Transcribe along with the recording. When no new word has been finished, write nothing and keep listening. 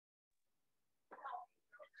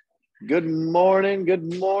Good morning.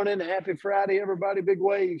 Good morning. Happy Friday, everybody. Big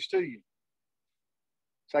waves to you.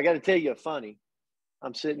 So I got to tell you a funny.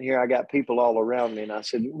 I'm sitting here. I got people all around me, and I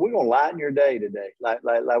said, "We're gonna lighten your day today. Like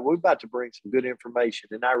we're about to bring some good information."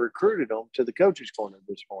 And I recruited them to the coaches' corner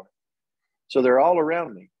this morning, so they're all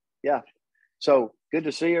around me. Yeah. So good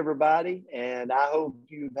to see everybody, and I hope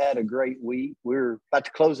you've had a great week. We're about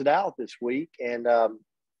to close it out this week, and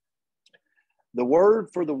the word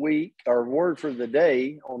for the week or word for the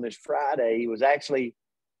day on this Friday was actually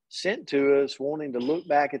sent to us wanting to look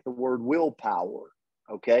back at the word willpower.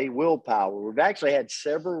 Okay, willpower. We've actually had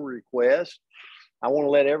several requests. I want to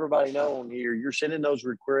let everybody know on here, you're sending those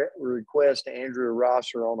requests to Andrea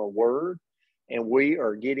Rosser on a word, and we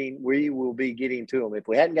will be getting to them. If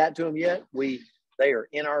we hadn't got to them yet, they are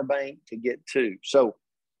in our bank to get to. So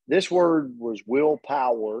this word was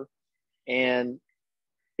willpower, and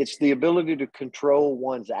it's the ability to control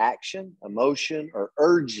one's action, emotion, or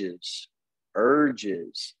urges.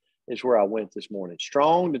 Urges is where I went this morning.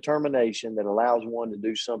 Strong determination that allows one to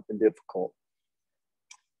do something difficult.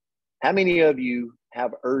 How many of you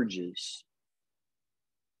have urges?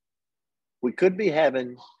 We could be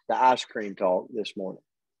having the ice cream talk this morning,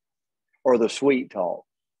 or the sweet talk,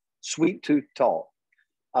 sweet tooth talk.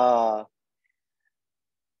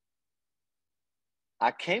 I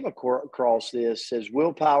came across this, says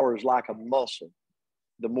willpower is like a muscle.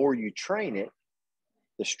 The more you train it,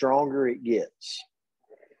 the stronger it gets.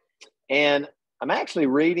 And I'm actually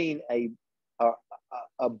reading a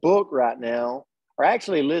book right now, or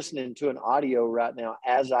actually listening to an audio right now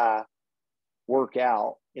as I work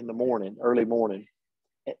out in the morning, early morning.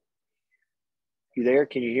 You there?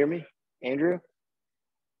 Can you hear me, Andrea?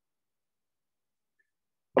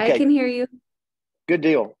 Okay. I can hear you. Good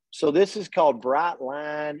deal. So this is called Bright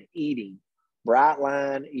Line Eating. Bright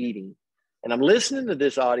Line Eating. And I'm listening to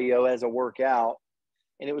this audio as I work out.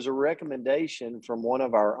 And it was a recommendation from one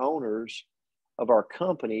of our owners of our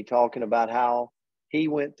company talking about how he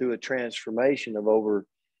went through a transformation of over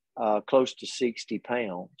close to 60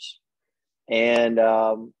 pounds. And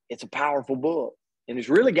it's a powerful book. And it's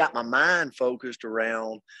really got my mind focused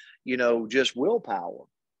around, just willpower.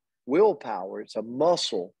 Willpower, it's a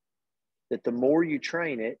muscle that the more you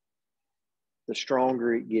train it, the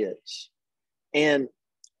stronger it gets. And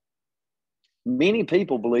many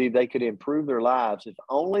people believe they could improve their lives if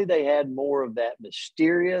only they had more of that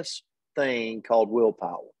mysterious thing called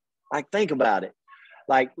willpower. Like, think about it.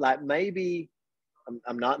 Like maybe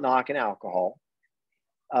I'm not knocking alcohol,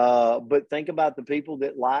 but think about the people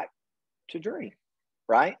that like to drink,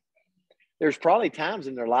 right? There's probably times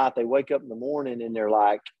in their life they wake up in the morning and they're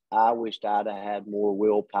like, I wished I'd have had more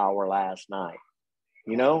willpower last night.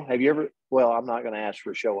 Have you ever, well, I'm not going to ask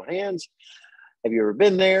for a show of hands. Have you ever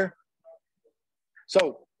been there?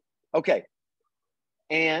 So, okay.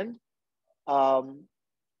 And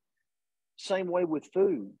same way with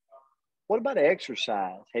food. What about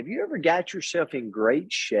exercise? Have you ever got yourself in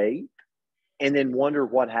great shape and then wonder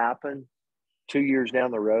what happened 2 years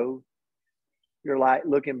down the road? You're like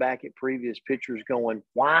looking back at previous pictures going,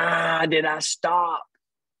 why did I stop?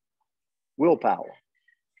 Willpower.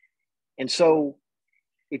 And so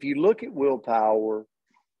if you look at willpower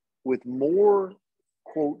with more,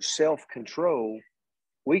 quote, self-control,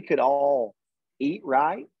 we could all eat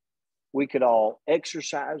right. We could all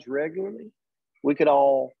exercise regularly. We could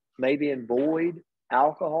all maybe avoid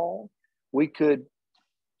alcohol. We could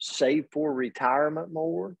save for retirement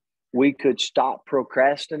more. We could stop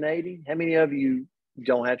procrastinating. How many of you,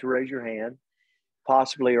 don't have to raise your hand,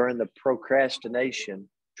 possibly are in the procrastination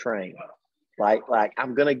train? Like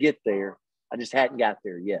I'm going to get there. I just hadn't got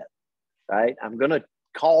there yet, right? I'm going to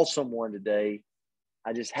call someone today.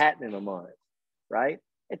 I just hadn't in a month, right?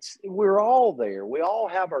 We're all there. We all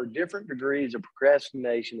have our different degrees of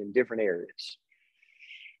procrastination in different areas.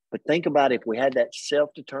 But think about if we had that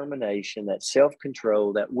self-determination, that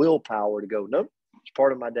self-control, that willpower to go, nope, it's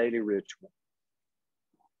part of my daily ritual.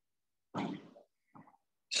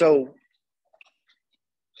 So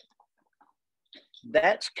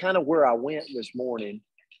that's kind of where I went this morning.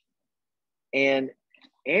 And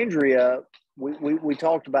Andrea, we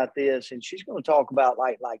talked about this, and she's going to talk about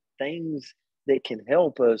like things that can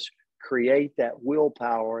help us create that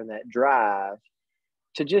willpower and that drive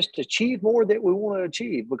to just achieve more that we want to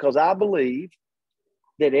achieve. Because I believe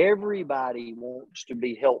that everybody wants to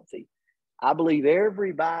be healthy. I believe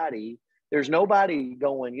there's nobody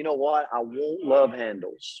going, you know what, I won't love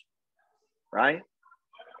handles, right?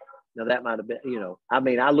 Now that might have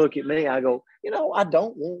been, I look at me, I go, I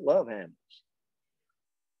don't want love handles.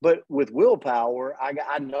 But with willpower,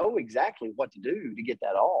 I know exactly what to do to get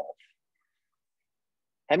that off.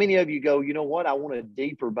 How many of you go, you know what? I want a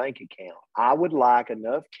deeper bank account. I would like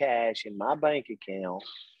enough cash in my bank account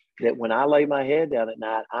that when I lay my head down at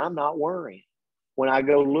night, I'm not worrying. When I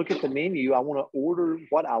go look at the menu, I want to order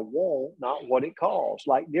what I want, not what it costs,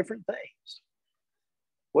 like different things.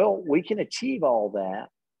 Well, we can achieve all that,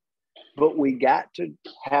 but we got to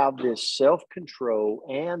have this self-control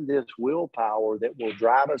and this willpower that will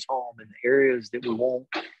drive us home in the areas that we want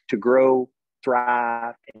to grow,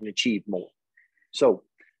 thrive, and achieve more. So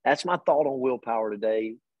that's my thought on willpower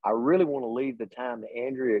today. I really want to leave the time to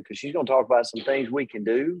Andrea because she's going to talk about some things we can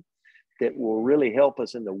do that will really help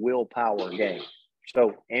us in the willpower game.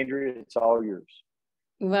 So, Andrea, it's all yours.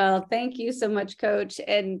 Well, thank you so much, Coach.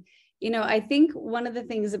 And, I think one of the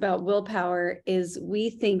things about willpower is we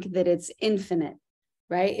think that it's infinite,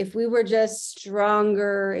 right? If we were just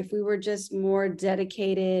stronger, if we were just more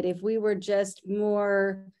dedicated, if we were just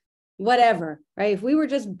more whatever, right? If we were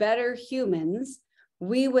just better humans,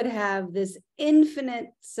 we would have this infinite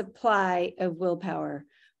supply of willpower.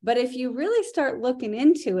 But if you really start looking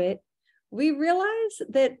into it, we realize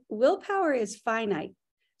that willpower is finite.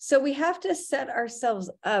 So we have to set ourselves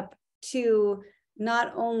up to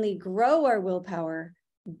not only grow our willpower,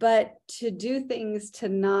 but to do things to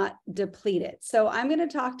not deplete it. So I'm going to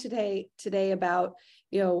talk today about,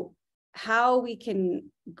 how we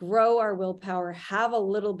can grow our willpower, have a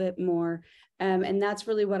little bit more. And that's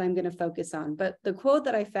really what I'm going to focus on. But the quote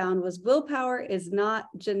that I found was, willpower is not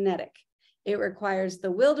genetic. It requires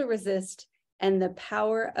the will to resist and the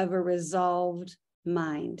power of a resolved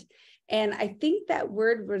mind. And I think that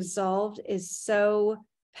word resolved is so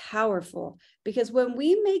powerful because when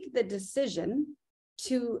we make the decision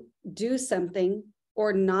to do something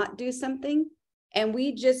or not do something, and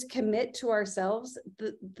we just commit to ourselves,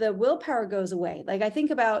 the willpower goes away. Like I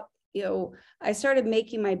think about, I started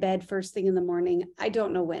making my bed first thing in the morning. I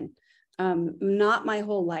don't know when, not my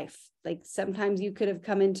whole life. Like sometimes you could have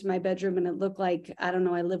come into my bedroom and it looked like, I don't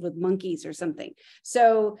know, I live with monkeys or something.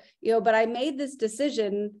 So, but I made this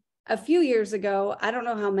decision a few years ago, I don't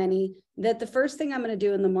know how many, that the first thing I'm going to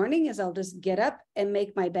do in the morning is I'll just get up and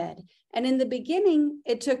make my bed. And in the beginning,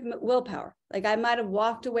 it took willpower. Like I might have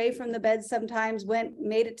walked away from the bed sometimes,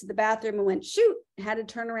 made it to the bathroom and went, shoot, had to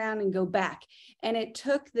turn around and go back. And it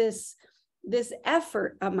took this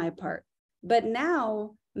effort on my part. But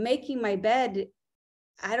now making my bed,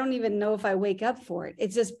 I don't even know if I wake up for it.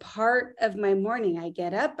 It's just part of my morning. I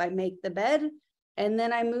get up, I make the bed, and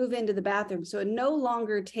then I move into the bathroom. So it no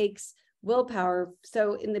longer takes willpower.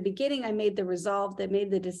 So in the beginning, I made the resolve, that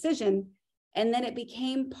made the decision, and then it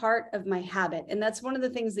became part of my habit. And that's one of the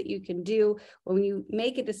things that you can do when you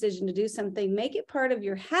make a decision to do something, make it part of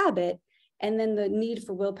your habit, and then the need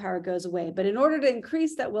for willpower goes away. But in order to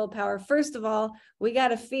increase that willpower, first of all, we got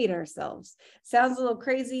to feed ourselves. Sounds a little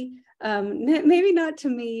crazy. Maybe not to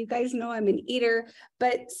me. You guys know I'm an eater,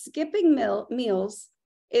 but skipping meals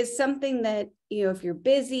is something that, if you're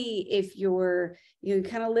busy, if you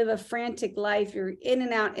kind of live a frantic life, you're in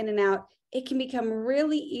and out, it can become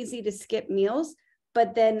really easy to skip meals,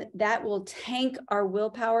 but then that will tank our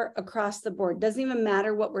willpower across the board. Doesn't even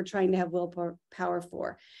matter what we're trying to have willpower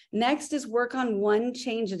for. Next is work on one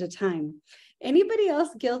change at a time. Anybody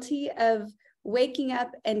else guilty of waking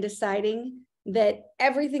up and deciding that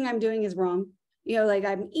everything I'm doing is wrong? Like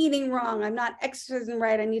I'm eating wrong, I'm not exercising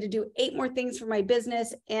right, I need to do 8 more things for my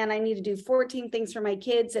business, and I need to do 14 things for my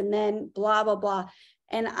kids, and then blah, blah, blah.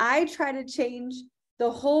 And I try to change the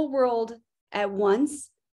whole world at once,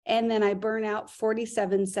 and then I burn out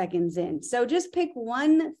 47 seconds in. So just pick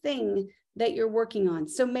one thing that you're working on.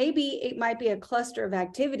 So maybe it might be a cluster of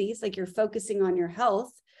activities, like you're focusing on your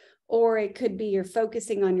health, or it could be you're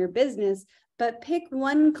focusing on your business, but pick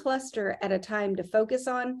one cluster at a time to focus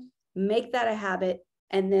on. Make that a habit,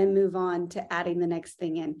 and then move on to adding the next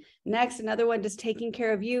thing in. Next, another one, just taking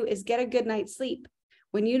care of you, is get a good night's sleep.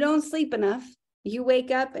 When you don't sleep enough, you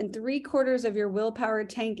wake up and 3/4 of your willpower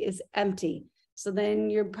tank is empty. So then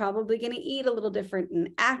you're probably going to eat a little different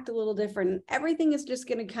and act a little different. Everything is just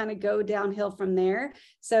going to kind of go downhill from there.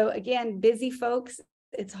 So again, busy folks,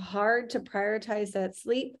 it's hard to prioritize that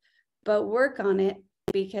sleep, but work on it,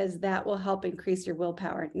 because that will help increase your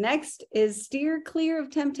willpower. Next is steer clear of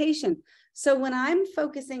temptation. So when I'm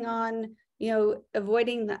focusing on,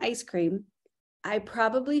 avoiding the ice cream, I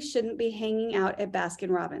probably shouldn't be hanging out at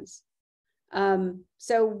Baskin-Robbins.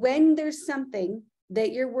 So when there's something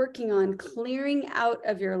that you're working on clearing out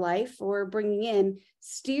of your life or bringing in,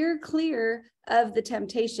 steer clear of the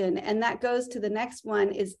temptation. And that goes to the next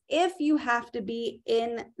one, is if you have to be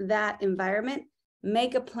in that environment,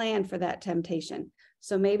 make a plan for that temptation.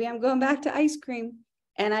 So maybe I'm going back to ice cream,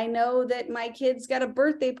 and I know that my kid's got a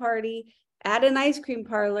birthday party at an ice cream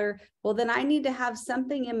parlor, well, then I need to have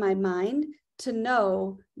something in my mind to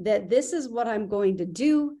know that this is what I'm going to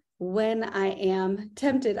do when I am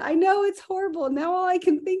tempted. I know it's horrible. Now all I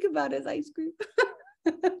can think about is ice cream.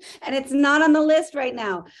 And it's not on the list right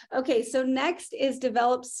now. Okay, so next is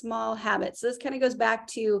develop small habits. So this kind of goes back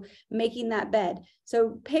to making that bed.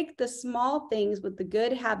 So pick the small things with the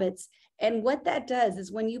good habits. And what that does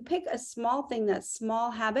is when you pick a small thing, that small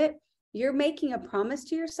habit, you're making a promise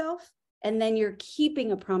to yourself, and then you're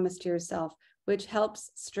keeping a promise to yourself, which helps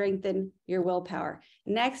strengthen your willpower.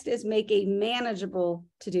 Next is make a manageable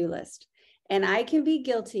to-do list. And I can be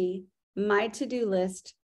guilty. My to-do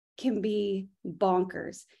list can be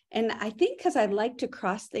bonkers. And I think because I like to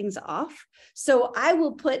cross things off, so I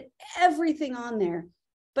will put everything on there,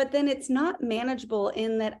 but then it's not manageable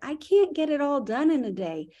in that I can't get it all done in a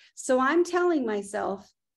day. So I'm telling myself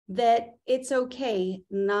that it's okay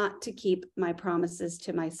not to keep my promises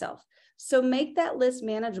to myself. So make that list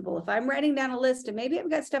manageable. If I'm writing down a list and maybe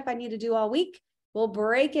I've got stuff I need to do all week, we'll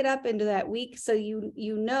break it up into that week so you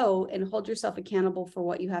know and hold yourself accountable for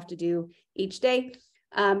what you have to do each day.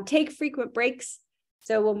 Take frequent breaks.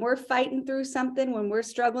 So when we're fighting through something, when we're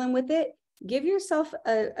struggling with it, give yourself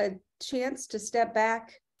a chance to step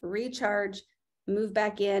back, recharge, move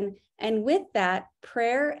back in. And with that,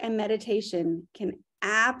 prayer and meditation can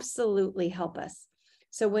absolutely help us.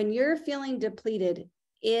 So when you're feeling depleted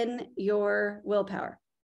in your willpower,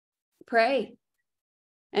 pray.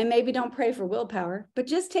 And maybe don't pray for willpower, but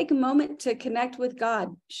just take a moment to connect with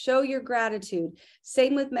God, show your gratitude.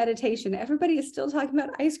 Same with meditation. Everybody is still talking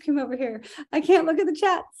about ice cream over here. I can't look at the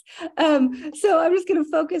chats. So I'm just going to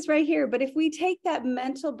focus right here. But if we take that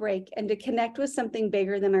mental break and to connect with something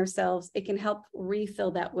bigger than ourselves, it can help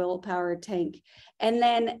refill that willpower tank. And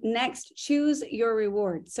then next, choose your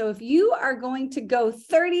reward. So if you are going to go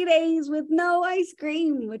 30 days with no ice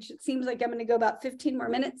cream, which it seems like I'm going to go about 15 more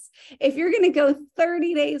minutes. If you're going to go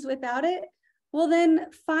 30 days without it, well, then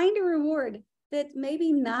find a reward that's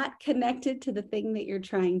maybe not connected to the thing that you're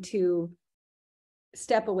trying to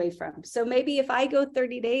step away from. So maybe if I go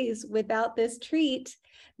 30 days without this treat,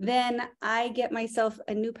 then I get myself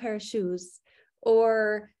a new pair of shoes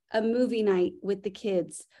or a movie night with the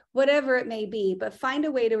kids, whatever it may be, but find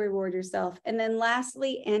a way to reward yourself. And then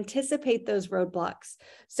lastly, anticipate those roadblocks.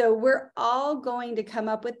 So we're all going to come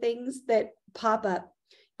up with things that pop up.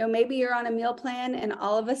 You know, maybe you're on a meal plan and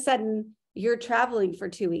all of a sudden you're traveling for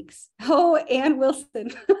 2 weeks. Oh, Ann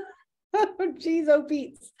Wilson. Oh, geez, oh,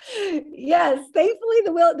 Pete's. Yes, thankfully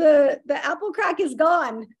the apple crack is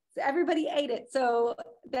gone. Everybody ate it, so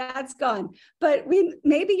that's gone. But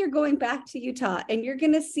maybe you're going back to Utah and you're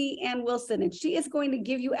going to see Ann Wilson, and she is going to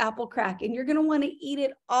give you apple crack, and you're going to want to eat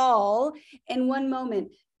it all in one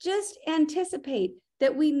moment. Just anticipate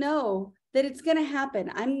that we know that it's going to happen.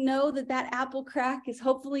 I know that that apple crack is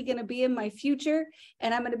hopefully going to be in my future,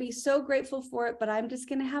 and I'm going to be so grateful for it, but I'm just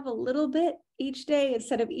going to have a little bit each day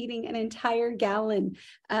instead of eating an entire gallon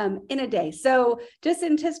in a day. So just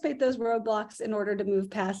anticipate those roadblocks in order to move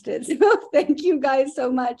past it. So thank you guys so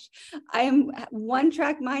much. I am one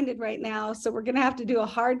track minded right now, so we're going to have to do a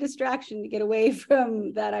hard distraction to get away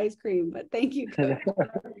from that ice cream, but thank you, Coach.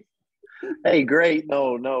 Hey, great.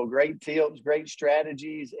 No, great tips, great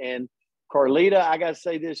strategies. And Carlita, I got to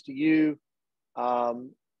say this to you.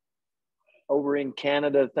 Over in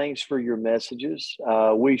Canada, thanks for your messages.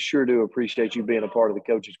 We sure do appreciate you being a part of the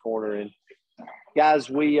Coach's Corner. And guys,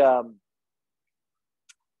 we hope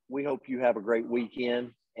you have a great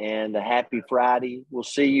weekend and a happy Friday. We'll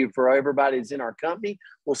see you. For everybody that's in our company,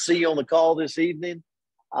 we'll see you on the call this evening.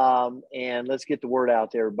 And let's get the word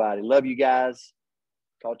out to everybody. Love you guys.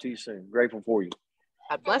 Talk to you soon. Grateful for you.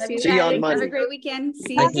 God bless you. See you on Monday. Have a great weekend.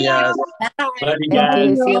 See Thank you. you, guys. Love you Thank guys.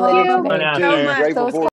 you. See you later Fun today. out So there. much. Grateful Those for you.